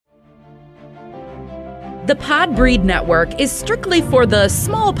The Podbreed Network is strictly for the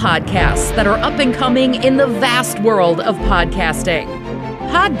small podcasts that are up and coming in the vast world of podcasting.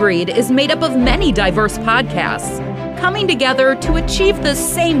 Podbreed is made up of many diverse podcasts coming together to achieve the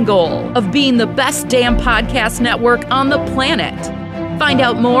same goal of being the best damn podcast network on the planet. Find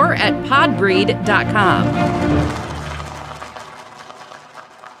out more at podbreed.com.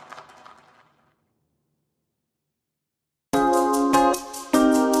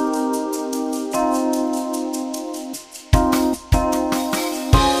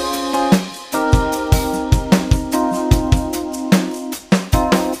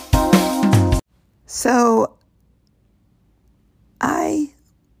 So I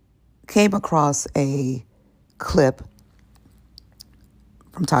came across a clip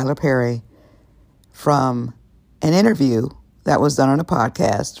from Tyler Perry from an interview that was done on a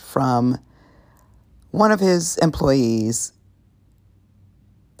podcast from one of his employees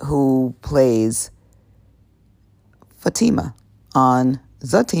who plays Fatima on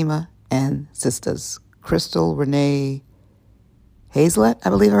Zatima and Sisters. Crystal Renee Hazlett, I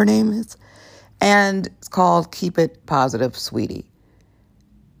believe her name is. And it's called Keep It Positive, Sweetie.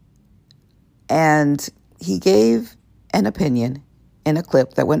 And he gave an opinion in a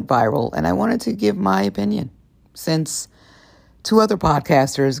clip that went viral, and I wanted to give my opinion. Since two other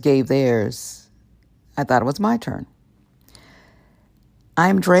podcasters gave theirs, I thought it was my turn.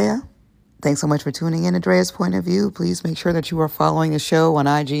 I'm Drea. Thanks so much for tuning in to Drea's Point of View. Please make sure that you are following the show on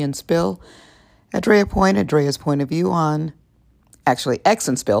IG and Spill at Drea Point, at Drea's Point of View on, actually, X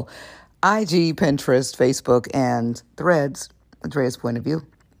and Spill, IG, Pinterest, Facebook, and Threads, Drea's Point of View.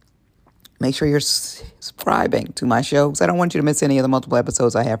 Make sure you're subscribing to my show because I don't want you to miss any of the multiple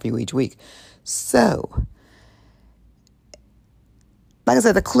episodes I have for you each week. So, like I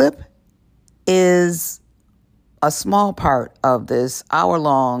said, the clip is a small part of this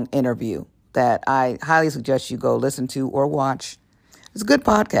hour-long interview that I highly suggest you go listen to or watch. It's a good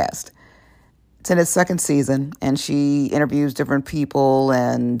podcast. It's in its second season, and she interviews different people,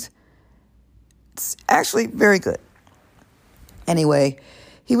 and it's actually very good. Anyway,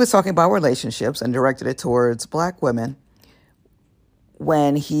 he was talking about relationships and directed it towards Black women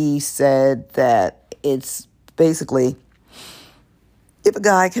when he said that it's basically if a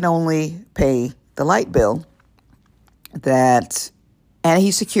guy can only pay the light bill and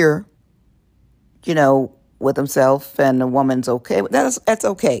he's secure, with himself and the woman's okay. That's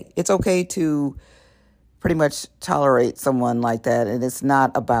okay. It's okay to pretty much tolerate someone like that, and it's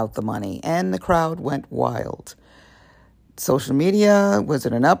not about the money. And the crowd went wild. Social media was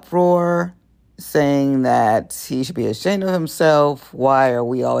in an uproar, saying that he should be ashamed of himself. Why are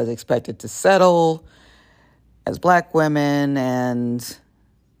we always expected to settle as Black women, and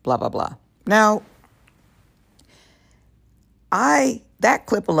blah, blah, blah. Now, that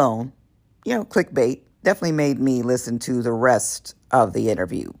clip alone, clickbait, definitely made me listen to the rest of the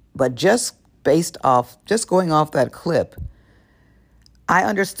interview. But just going off that clip, I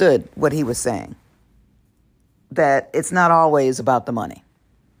understood what he was saying, that it's not always about the money.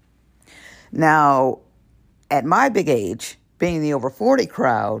 Now, at my big age, being the over 40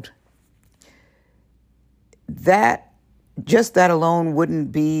 crowd, that alone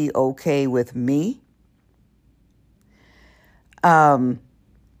wouldn't be okay with me. I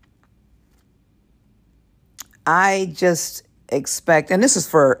just expect, and this is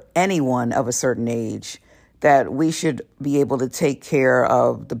for anyone of a certain age, that we should be able to take care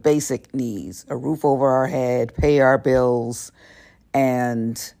of the basic needs, a roof over our head, pay our bills,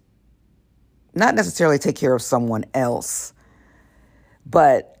 and not necessarily take care of someone else,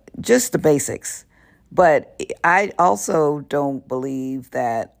 but just the basics. But I also don't believe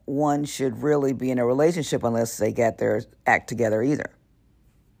that one should really be in a relationship unless they get their act together either.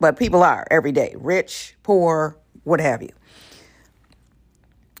 But people are every day, rich, poor, what have you.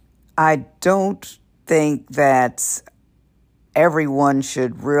 I don't think that everyone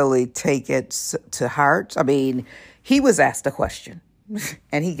should really take it to heart. I mean, he was asked a question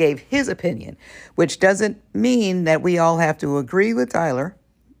and he gave his opinion, which doesn't mean that we all have to agree with Tyler.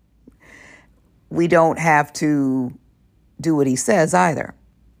 We don't have to do what he says either.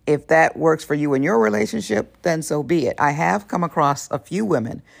 If that works for you in your relationship, then so be it. I have come across a few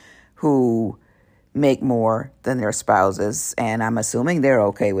women who make more than their spouses, and I'm assuming they're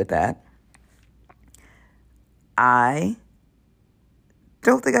okay with that. I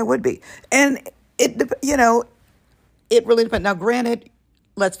don't think I would be. And it really depends. Now, granted,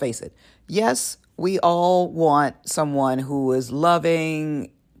 let's face it. Yes, we all want someone who is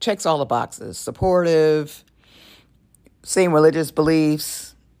loving, checks all the boxes, supportive, same religious beliefs,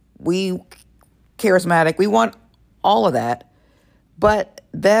 charismatic. We want all of that. But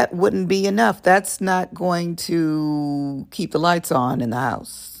that wouldn't be enough. That's not going to keep the lights on in the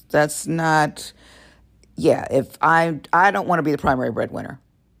house. That's not, yeah, if I don't want to be the primary breadwinner.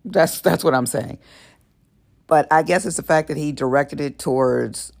 That's what I'm saying. But I guess it's the fact that he directed it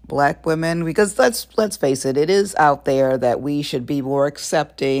towards Black women, because let's face it, it is out there that we should be more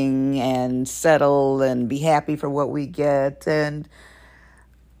accepting and settle and be happy for what we get. And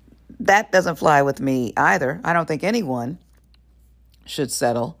that doesn't fly with me either. I don't think anyone should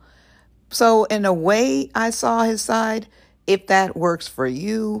settle. So in a way, I saw his side. If that works for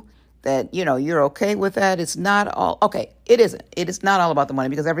you, that, you're okay with that. It's not all, okay, it isn't. It is not all about the money,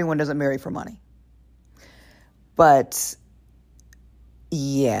 because everyone doesn't marry for money. But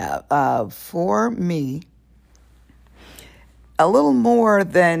yeah, for me, a little more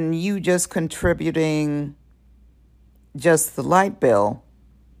than you just contributing just the light bill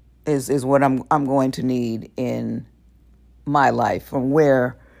is what I'm going to need in my life, from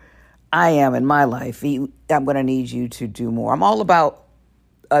where I am in my life. I'm going to need you to do more. I'm all about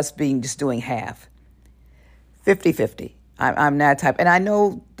us just doing half, 50-50. I'm that type. And I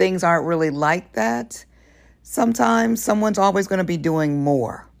know things aren't really like that. Sometimes someone's always going to be doing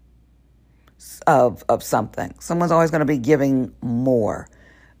more of something. Someone's always going to be giving more.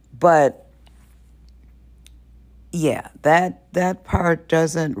 But yeah, that part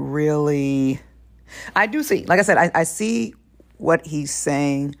doesn't really, I do see, like I said, I see what he's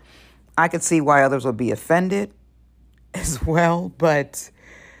saying. I could see why others would be offended as well, but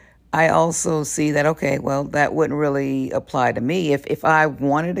I also see that, okay, well, that wouldn't really apply to me. If I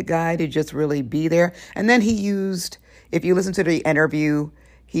wanted a guy to just really be there. And then he used, if you listen to the interview,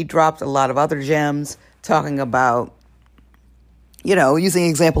 he dropped a lot of other gems talking about, using the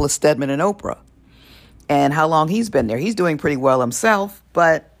example of Stedman and Oprah and how long he's been there. He's doing pretty well himself,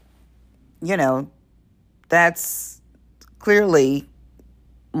 but, that's clearly,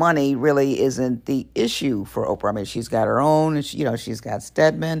 money really isn't the issue for Oprah. I mean, she's got her own, and she's got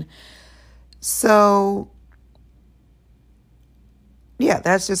Stedman. So, yeah,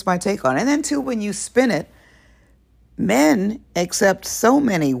 that's just my take on it. And then, too, when you spin it, men accept so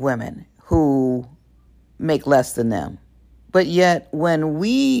many women who make less than them. But yet, when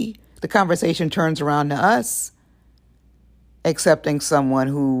the conversation turns around to us accepting someone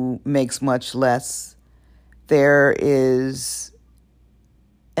who makes much less, there is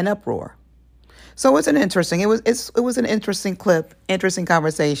an uproar. So it was an interesting clip, interesting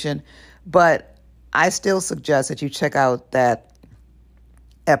conversation, but I still suggest that you check out that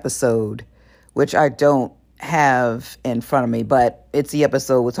episode, which I don't have in front of me, but it's the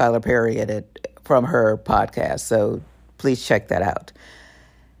episode with Tyler Perry in it from her podcast. So please check that out.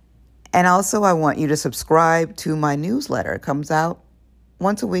 And also, I want you to subscribe to my newsletter. It comes out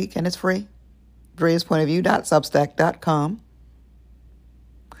once a week and it's free. DreaSPointOfView.substack.com.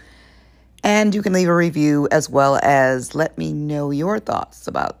 And you can leave a review as well as let me know your thoughts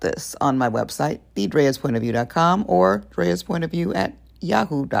about this on my website, thedreaspointofview.com or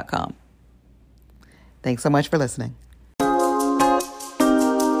dreaspointofview@yahoo.com. Thanks so much for listening.